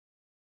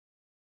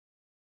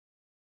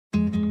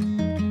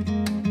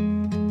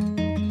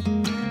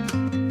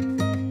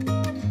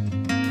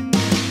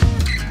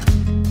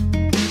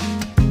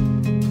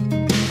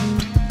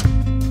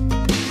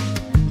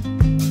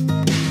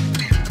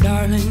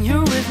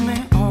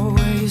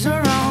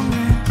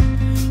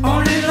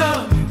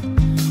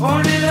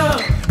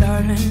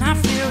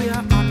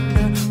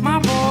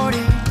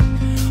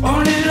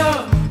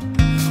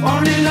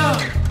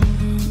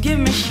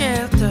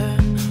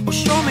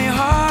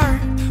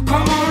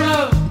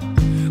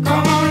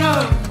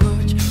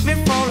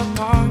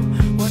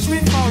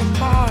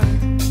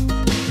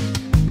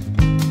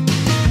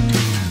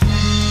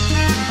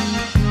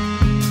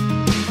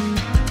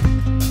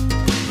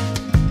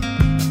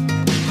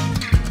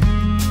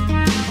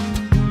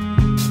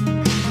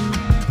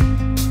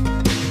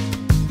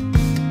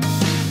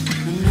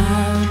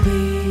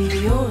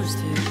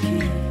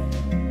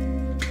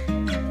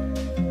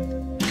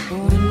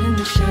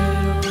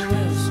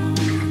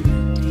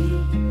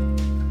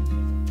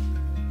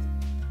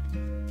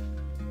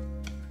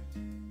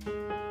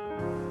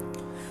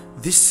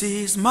This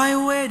is my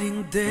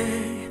wedding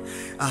day.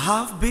 I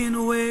have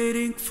been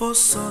waiting for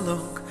so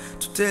long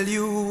to tell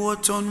you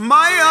what's on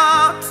my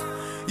heart.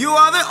 You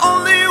are the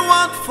only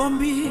one for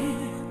me.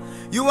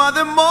 You are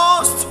the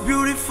most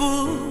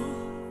beautiful.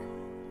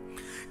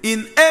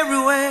 In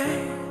every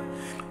way,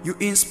 you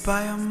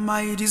inspire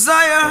my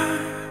desire.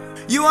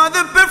 You are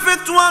the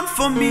perfect one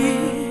for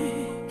me.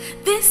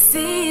 This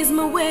is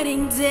my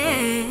wedding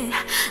day.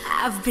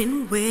 I've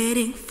been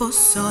waiting for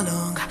so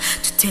long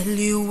to tell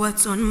you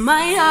what's on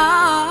my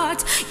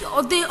heart.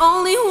 You're the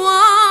only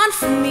one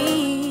for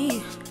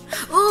me.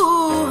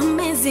 Ooh,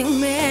 amazing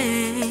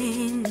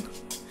man,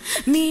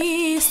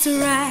 Mr.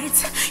 Right,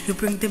 you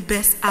bring the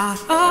best out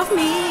of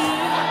me.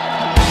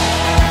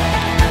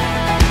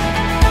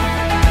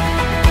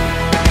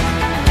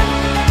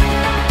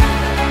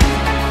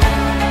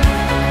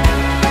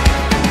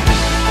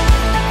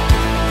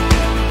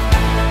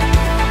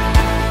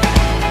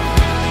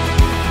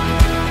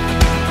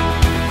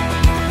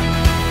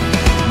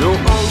 No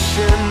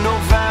ocean, no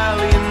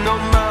valley, no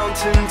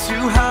mountain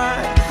too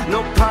high.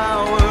 No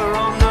power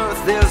on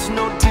earth, there's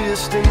no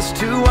distance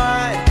too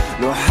wide.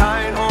 No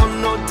height or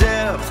no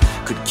depth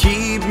could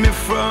keep me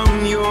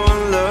from your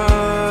love.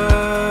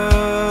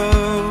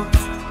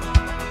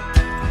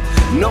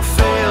 No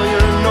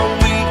failure, no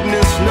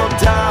weakness, no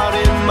doubt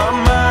in my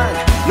mind.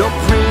 No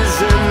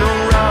prison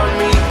around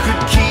me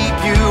could keep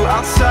you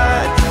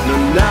outside. No,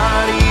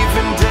 not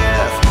even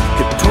death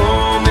could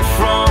pull me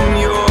from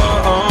your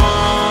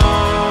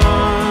arms.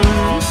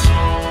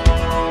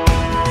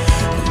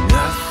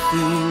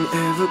 Nothing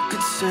ever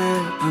could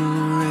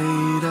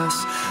separate us.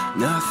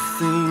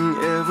 Nothing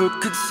ever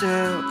could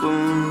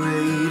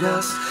separate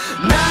us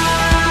now.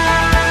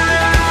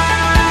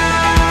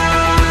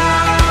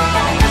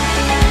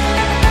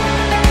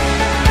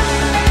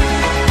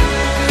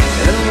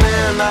 And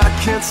when I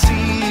can't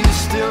see you,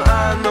 still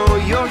I know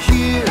you're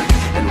here.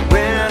 And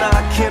when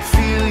I can't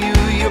feel you,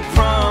 your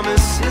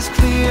promise is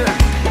clear.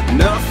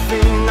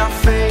 Nothing I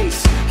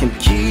face can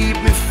keep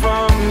me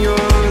from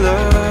your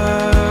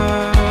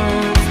love.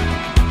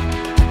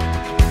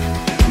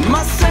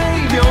 My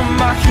savior,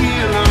 my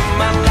healer,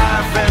 my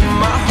life and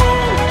my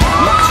home,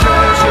 my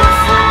treasure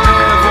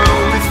forever,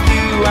 with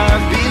you I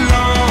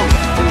belong.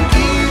 And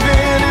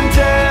even in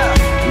death,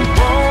 we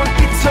won't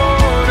be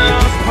torn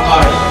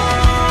apart.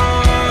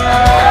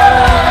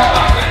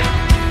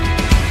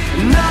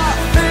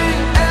 Nothing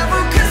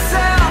ever could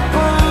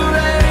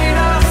separate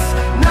us.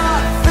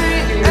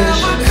 Nothing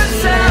ever could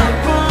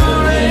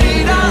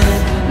separate us.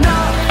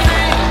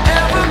 Nothing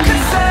ever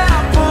could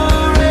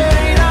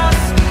separate us.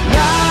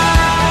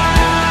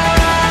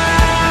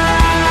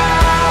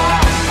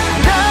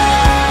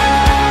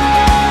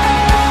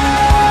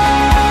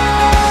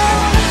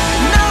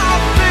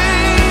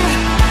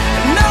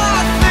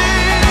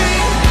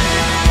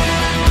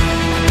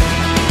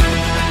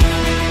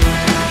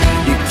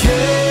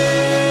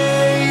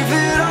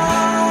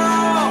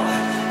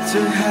 To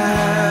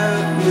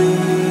have me,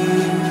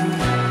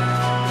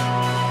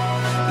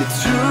 you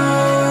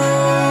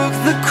took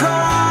the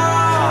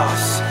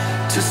cross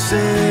to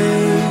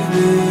save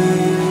me.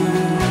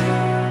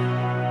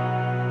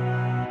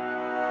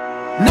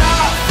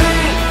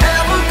 Nothing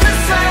ever could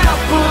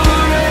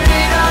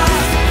separate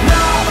us.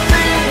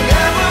 Nothing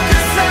ever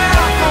could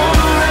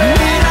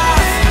separate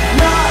us.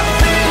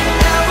 Nothing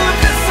ever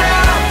could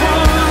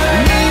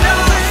separate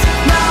us.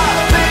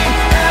 Nothing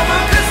ever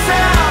could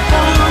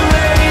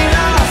separate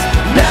us.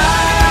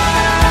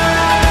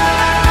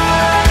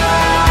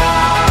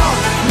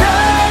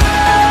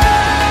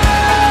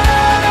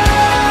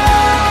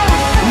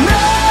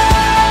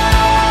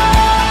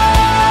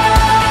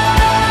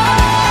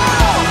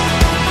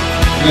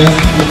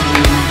 Yes.